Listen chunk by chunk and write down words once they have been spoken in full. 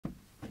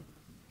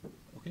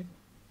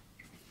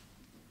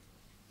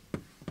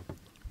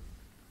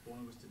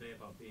today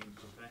about being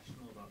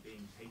professional, about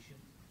being patient?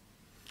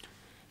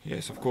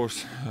 Yes, of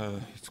course.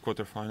 It's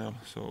quarterfinal,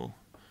 so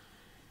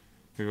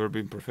we were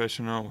being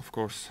professional. Of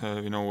course,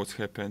 we know what's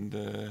happened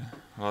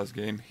last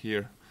game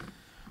here.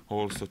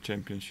 Also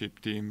championship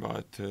team,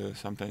 but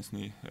sometimes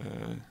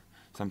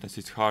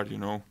it's hard, you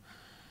know.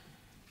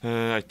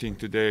 I think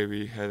today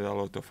we had a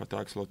lot of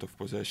attacks, a lot of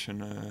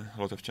possession, a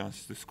lot of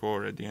chances to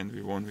score. At the end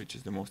we won, which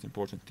is the most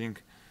important thing.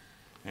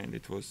 And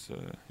it was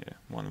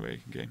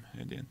one-way game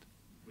at the end.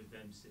 With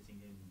them sitting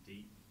in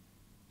deep,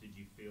 did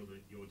you feel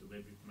that your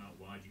delivery from out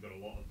wide, you got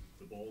a lot of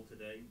the ball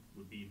today,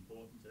 would be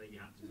important today? You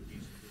had to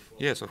produce some good ball?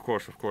 Yes,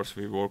 of course.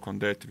 We work on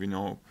that.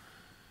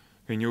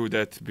 We knew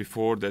that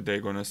before that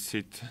they're gonna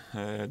sit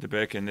at the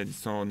back, and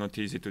it's not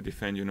easy to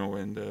defend, you know.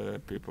 And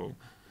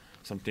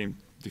some team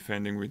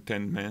defending with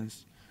 10 men.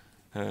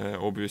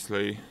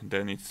 Obviously,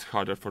 then it's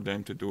harder for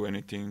them to do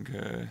anything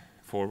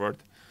forward,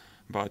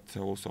 but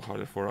also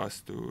harder for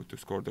us to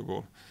score the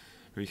goal.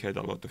 We had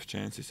a lot of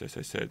chances, as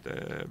I said,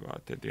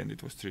 but at the end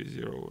it was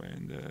 3-0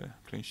 and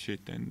clean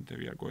sheet, and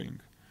we are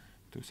going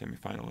to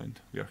semi-final, and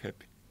we are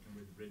happy. And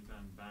with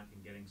Ridvan back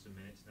and getting some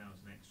minutes now,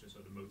 it's an extra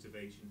sort of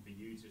motivation for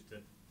you just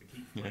to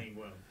keep playing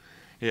well.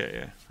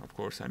 Yeah, of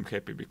course I'm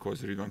happy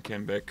because Ridvan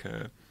came back.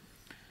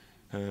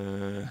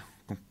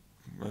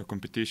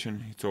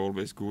 Competition, it's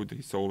always good,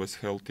 it's always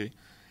healthy,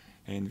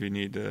 and we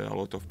need a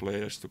lot of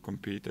players to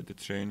compete at the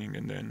training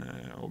and then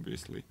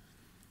obviously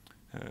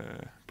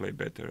play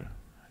better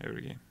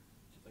every game.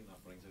 Do you think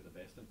that brings out the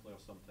best in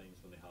players sometimes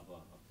when they have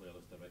a player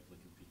that's directly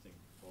competing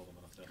for them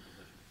in a certain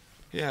position?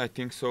 Yeah, I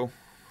think so.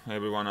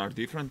 Everyone are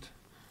different.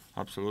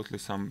 Absolutely,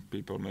 some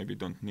people maybe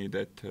don't need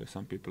that,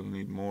 some people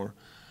need more,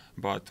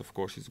 but of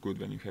course it's good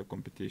when you have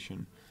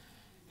competition,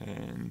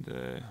 and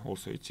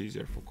also it's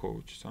easier for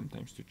coach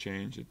sometimes to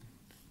change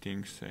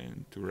things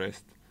and to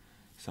rest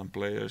some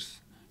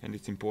players, and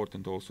it's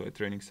important also at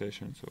training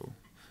session, so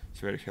it's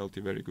very healthy,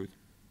 very good.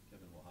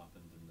 Given what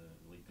happened in the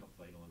League Cup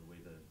final and the way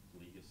the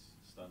league is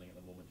standing at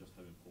the moment, just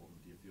how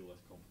important do you feel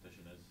this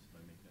competition is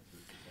now making it through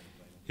to the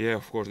semi-final? Yeah,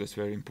 of course that's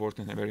very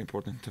important, and very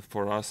important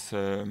for us.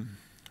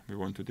 We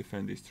want to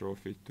defend this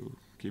trophy, to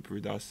keep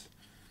with us,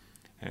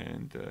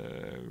 and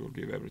we'll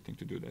give everything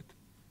to do that.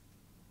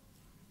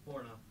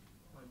 Borna,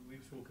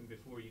 we've spoken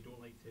before, you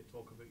don't like to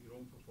talk about your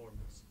own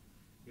performance.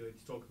 You like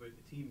to talk about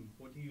the team.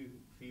 What do you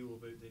feel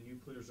about the new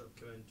players that have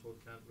come in, Todd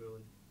Cantwell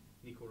and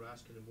Nico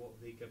Raskin, and what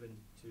have they given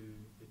to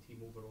the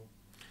team overall?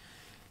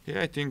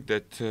 Yeah, I think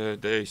that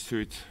they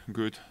suit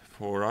good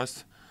for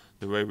us,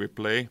 the way we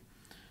play.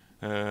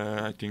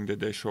 I think that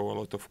they show a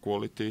lot of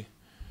quality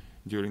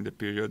during the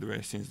period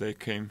since they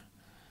came.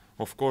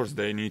 Of course,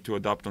 they need to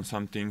adapt on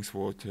some things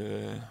what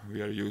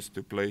we are used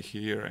to play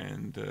here,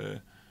 and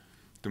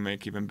to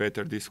make even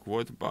better this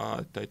squad.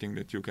 But I think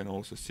that you can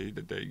also see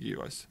that they give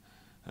us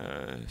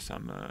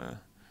some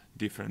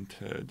different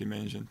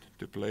dimension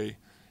to play,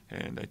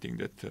 and I think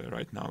that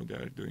right now they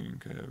are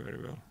doing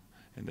very well.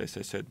 And as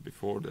I said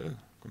before, the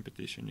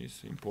competition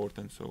is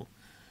important, so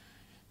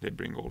they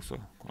bring also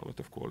a lot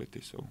of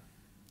quality, so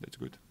that's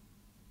good.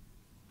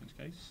 Thanks,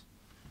 guys.